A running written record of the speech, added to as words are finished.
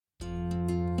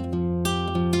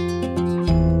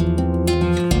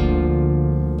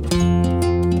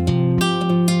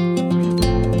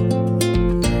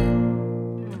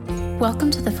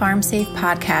Farm Safe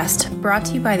podcast, brought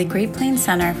to you by the Great Plains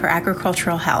Center for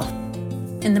Agricultural Health.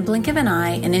 In the blink of an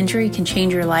eye, an injury can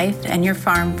change your life and your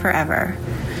farm forever.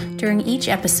 During each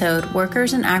episode,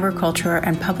 workers in agriculture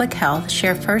and public health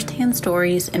share firsthand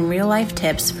stories and real-life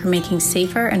tips for making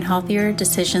safer and healthier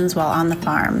decisions while on the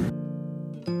farm.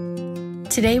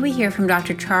 Today we hear from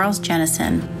Dr. Charles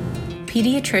Jennissen,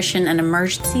 pediatrician and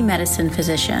emergency medicine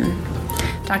physician.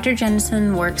 Dr.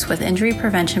 Jennissen works with injury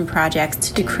prevention projects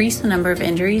to decrease the number of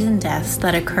injuries and deaths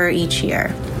that occur each year.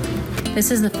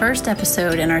 This is the first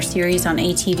episode in our series on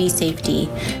ATV safety,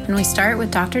 and we start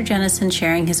with Dr. Jennissen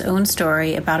sharing his own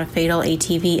story about a fatal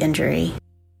ATV injury.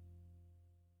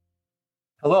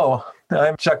 Hello,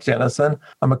 I'm Chuck Jennissen.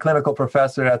 I'm a clinical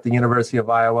professor at the University of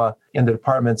Iowa in the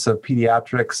departments of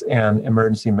pediatrics and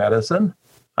emergency medicine.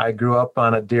 I grew up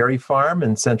on a dairy farm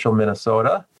in central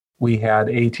Minnesota. We had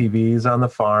ATVs on the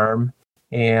farm,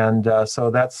 and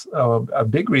so that's a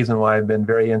big reason why I've been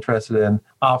very interested in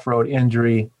off-road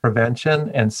injury prevention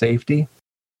and safety.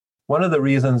 One of the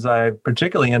reasons I'm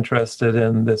particularly interested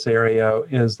in this area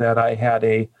is that I had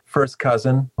a first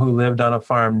cousin who lived on a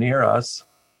farm near us.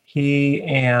 He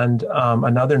and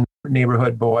another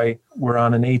neighborhood boy were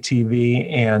on an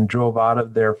ATV and drove out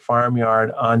of their farmyard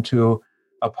onto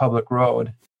a public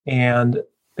road. And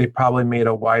they probably made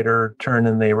a wider turn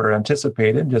than they were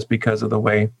anticipated just because of the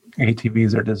way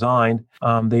ATVs are designed.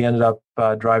 They ended up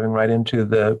driving right into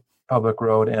the public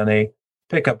road, and a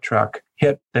pickup truck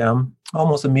hit them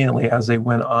almost immediately as they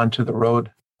went onto the road.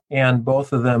 And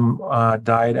both of them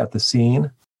died at the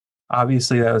scene.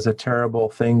 Obviously, that was a terrible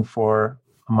thing for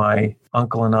my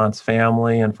uncle and aunt's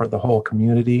family and for the whole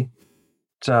community.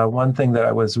 One thing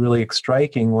that was really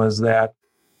striking was that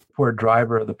poor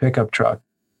driver of the pickup truck.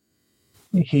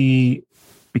 He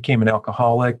became an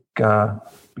alcoholic,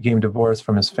 became divorced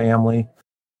from his family.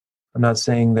 I'm not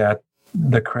saying that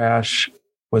the crash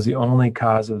was the only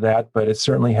cause of that, but it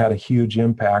certainly had a huge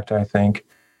impact, I think,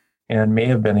 and may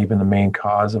have been even the main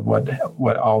cause of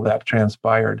what all that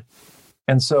transpired.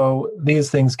 And so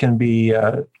these things can be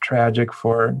tragic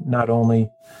for not only,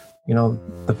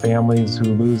 the families who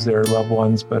lose their loved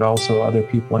ones, but also other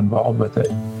people involved with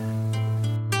it.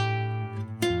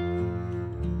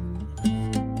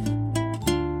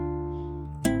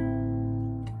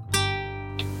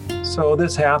 So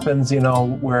this happens,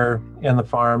 where in the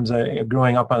farms,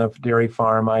 growing up on a dairy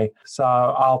farm, I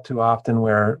saw all too often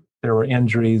where there were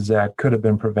injuries that could have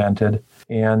been prevented.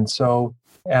 And so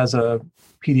as a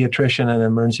pediatrician and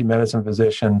emergency medicine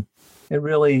physician, it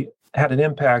really had an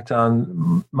impact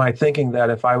on my thinking that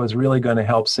if I was really going to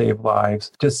help save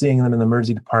lives, just seeing them in the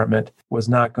emergency department was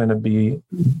not going to be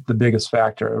the biggest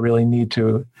factor. I really need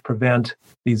to prevent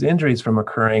these injuries from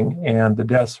occurring and the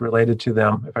deaths related to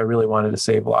them if I really wanted to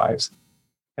save lives.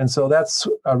 And so that's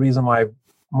a reason why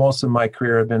most of my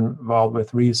career I've been involved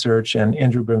with research and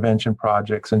injury prevention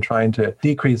projects and trying to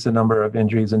decrease the number of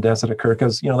injuries and deaths that occur,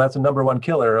 because, that's the number one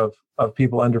killer of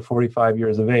people under 45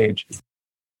 years of age.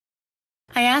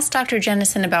 I asked Dr.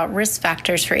 Jennissen about risk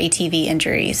factors for ATV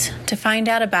injuries to find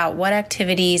out about what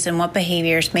activities and what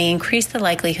behaviors may increase the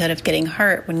likelihood of getting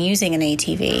hurt when using an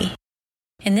ATV.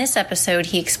 In this episode,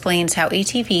 he explains how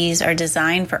ATVs are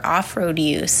designed for off-road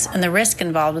use and the risk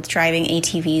involved with driving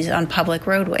ATVs on public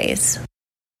roadways.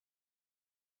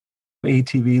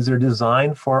 ATVs are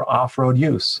designed for off-road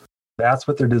use. That's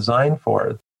what they're designed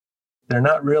for. They're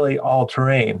not really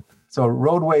all-terrain. So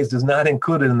roadways is not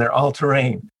included in their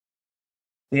all-terrain.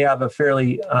 They have a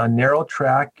fairly narrow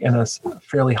track and a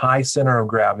fairly high center of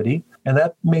gravity, and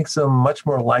that makes them much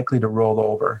more likely to roll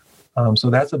over. So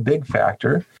that's a big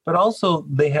factor. But also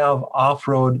they have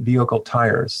off-road vehicle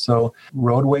tires. So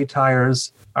roadway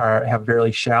tires have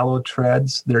very shallow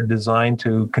treads. They're designed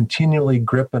to continually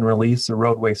grip and release the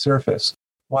roadway surface.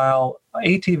 While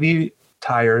ATV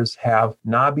tires have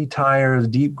knobby tires,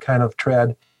 deep kind of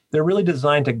tread, they're really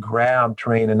designed to grab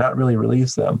terrain and not really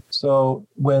release them. So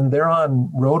when they're on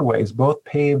roadways, both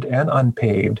paved and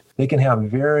unpaved, they can have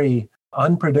very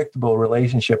unpredictable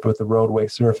relationship with the roadway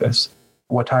surface.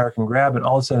 What tire can grab, and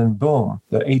all of a sudden, boom,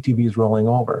 the ATV is rolling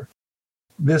over.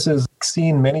 This is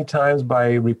seen many times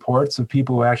by reports of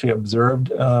people who actually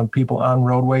observed people on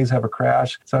roadways have a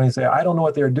crash. Somebody say, I don't know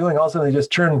what they're doing. All of a sudden, they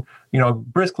just turn,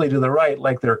 briskly to the right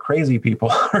like they're crazy people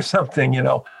or something,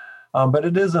 But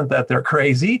it isn't that they're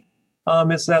crazy.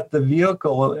 It's that the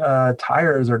vehicle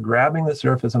tires are grabbing the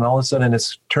surface, and all of a sudden,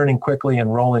 it's turning quickly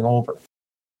and rolling over.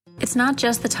 It's not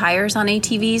just the tires on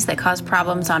ATVs that cause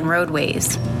problems on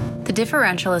roadways. The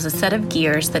differential is a set of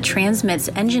gears that transmits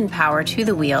engine power to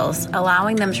the wheels,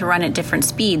 allowing them to run at different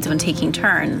speeds when taking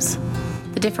turns.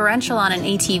 The differential on an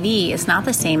ATV is not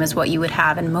the same as what you would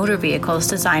have in motor vehicles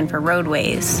designed for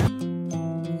roadways.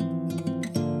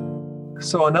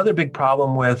 So another big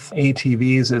problem with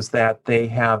ATVs is that they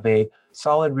have a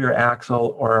solid rear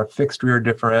axle or a fixed rear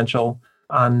differential.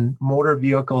 On motor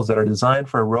vehicles that are designed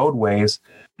for roadways,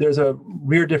 there's a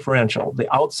rear differential.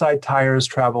 The outside tires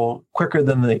travel quicker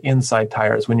than the inside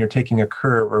tires when you're taking a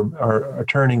curve or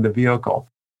turning the vehicle.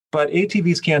 But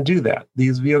ATVs can't do that.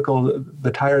 These vehicles,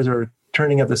 the tires are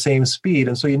turning at the same speed,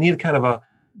 and so you need kind of a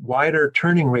wider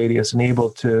turning radius and able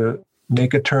to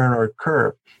make a turn or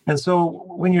curve. And so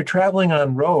when you're traveling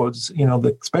on roads,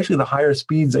 especially the higher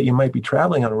speeds that you might be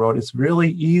traveling on a road, it's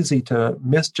really easy to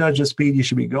misjudge the speed you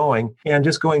should be going and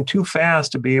just going too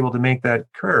fast to be able to make that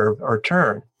curve or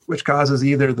turn, which causes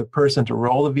either the person to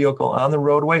roll the vehicle on the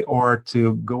roadway or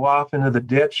to go off into the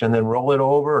ditch and then roll it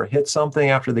over or hit something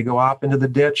after they go off into the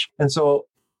ditch. And so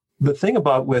the thing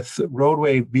about with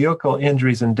roadway vehicle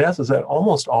injuries and deaths is that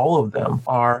almost all of them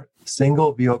are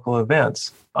single vehicle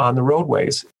events on the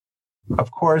roadways.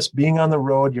 Of course, being on the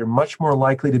road, you're much more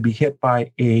likely to be hit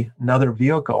by another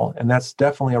vehicle, and that's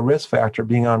definitely a risk factor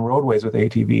being on roadways with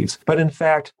ATVs. But in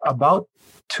fact, about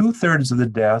 2/3 of the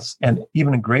deaths and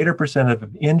even a greater percentage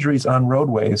of injuries on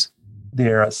roadways,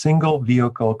 they're a single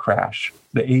vehicle crash.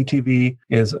 The ATV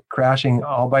is crashing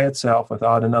all by itself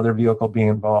without another vehicle being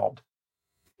involved.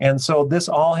 And so this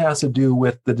all has to do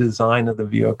with the design of the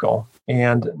vehicle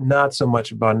and not so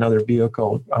much about another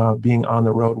vehicle being on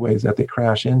the roadways that they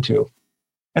crash into.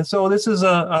 And so this is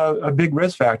a big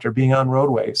risk factor being on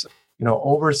roadways.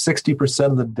 Over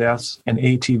 60% of the deaths in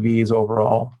ATVs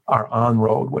overall are on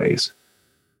roadways.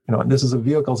 And this is a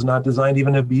vehicle that's not designed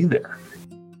even to be there.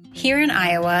 Here in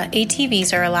Iowa,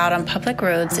 ATVs are allowed on public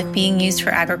roads if being used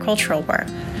for agricultural work.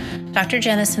 Dr.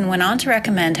 Jennissen went on to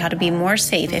recommend how to be more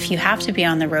safe if you have to be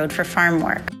on the road for farm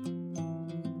work.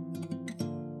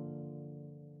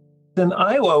 In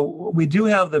Iowa, we do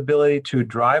have the ability to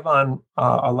drive on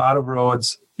a lot of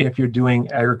roads if you're doing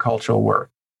agricultural work.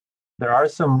 There are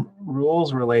some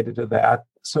rules related to that.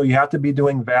 So you have to be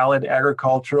doing valid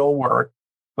agricultural work,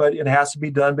 but it has to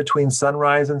be done between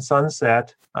sunrise and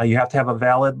sunset. You have to have a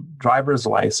valid driver's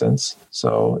license.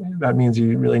 So that means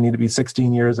you really need to be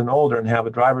 16 years and older and have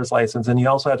a driver's license. And you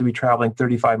also have to be traveling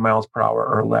 35 miles per hour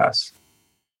or less.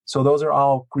 So those are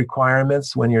all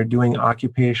requirements when you're doing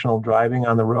occupational driving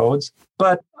on the roads.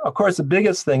 But of course, the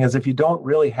biggest thing is if you don't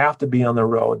really have to be on the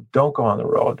road, don't go on the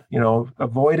road.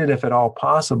 Avoid it if at all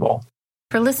possible.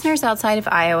 For listeners outside of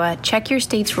Iowa, check your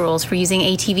state's rules for using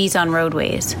ATVs on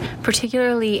roadways,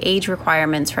 particularly age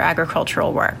requirements for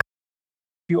agricultural work.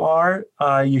 If you are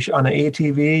on an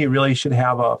ATV, you really should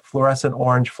have a fluorescent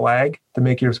orange flag to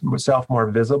make yourself more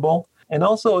visible. And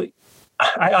also,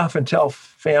 I often tell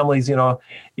families,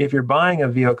 if you're buying a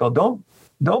vehicle,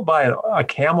 don't buy a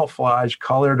camouflage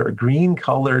colored or green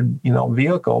colored,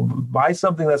 vehicle. Buy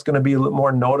something that's going to be a little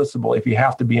more noticeable if you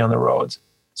have to be on the roads.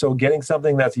 So getting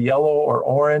something that's yellow or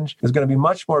orange is going to be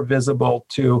much more visible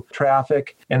to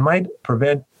traffic and might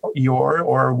prevent your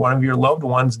or one of your loved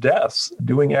ones' deaths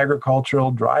doing agricultural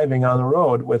driving on the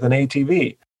road with an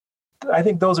ATV. I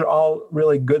think those are all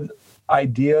really good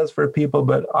ideas for people,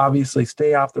 but obviously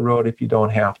stay off the road if you don't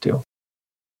have to.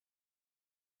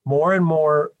 More and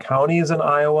more counties in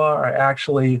Iowa are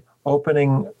actually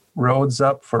opening roads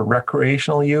up for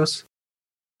recreational use.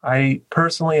 I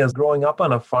personally, as growing up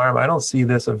on a farm, I don't see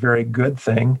this a very good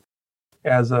thing.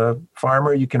 As a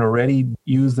farmer, you can already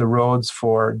use the roads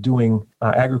for doing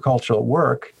agricultural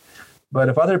work. But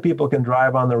if other people can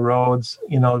drive on the roads,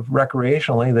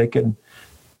 recreationally, they can,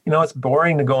 it's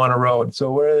boring to go on a road.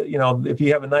 So if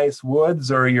you have a nice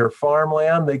woods or your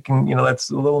farmland, they can,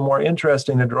 that's a little more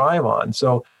interesting to drive on.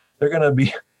 So they're going to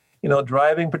be,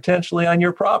 driving potentially on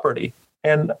your property.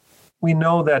 And we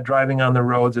know that driving on the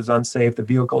roads is unsafe. The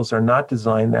vehicles are not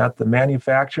designed that. The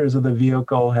manufacturers of the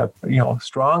vehicle have,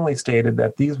 strongly stated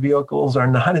that these vehicles are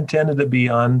not intended to be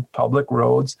on public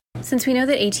roads. Since we know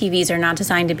that ATVs are not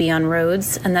designed to be on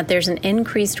roads and that there's an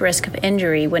increased risk of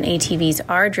injury when ATVs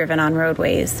are driven on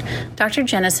roadways, Dr.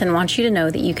 Jennissen wants you to know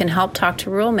that you can help talk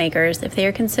to rule makers if they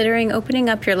are considering opening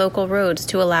up your local roads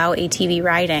to allow ATV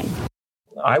riding.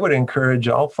 I would encourage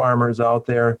all farmers out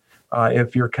there,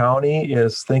 if your county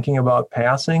is thinking about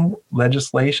passing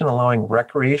legislation allowing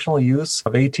recreational use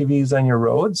of ATVs on your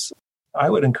roads, I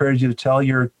would encourage you to tell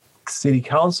your city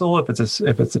council, if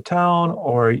it's a town,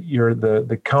 or you're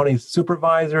the county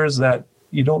supervisors, that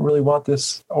you don't really want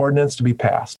this ordinance to be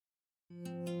passed.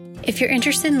 If you're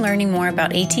interested in learning more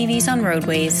about ATVs on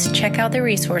roadways, check out the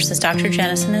resources Dr.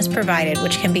 Jennissen has provided,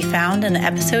 which can be found in the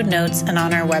episode notes and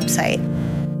on our website.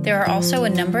 There are also a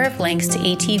number of links to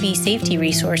ATV safety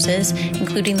resources,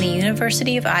 including the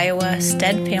University of Iowa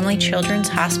Stead Family Children's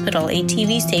Hospital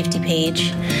ATV safety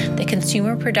page, the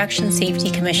Consumer Production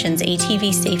Safety Commission's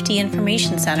ATV Safety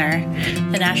Information Center,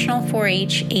 the National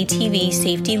 4-H ATV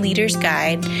Safety Leaders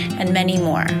Guide, and many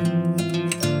more.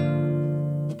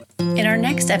 In our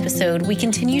next episode, we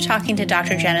continue talking to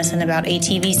Dr. Jennissen about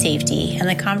ATV safety, and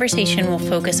the conversation will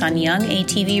focus on young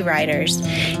ATV riders,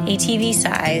 ATV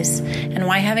size, and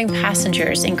why having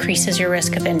passengers increases your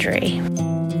risk of injury.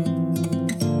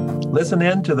 Listen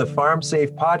in to the Farm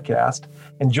Safe podcast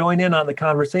and join in on the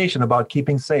conversation about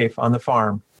keeping safe on the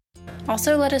farm.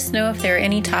 Also, let us know if there are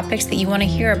any topics that you want to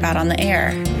hear about on the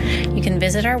air. You can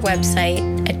visit our website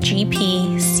at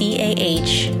gpcah.org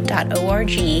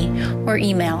or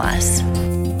email us.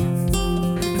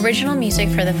 Original music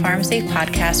for the Farm Safe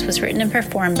podcast was written and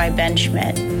performed by Ben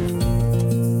Schmidt.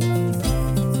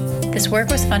 This work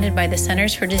was funded by the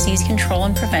Centers for Disease Control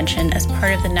and Prevention as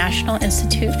part of the National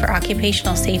Institute for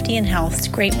Occupational Safety and Health's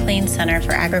Great Plains Center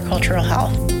for Agricultural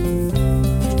Health.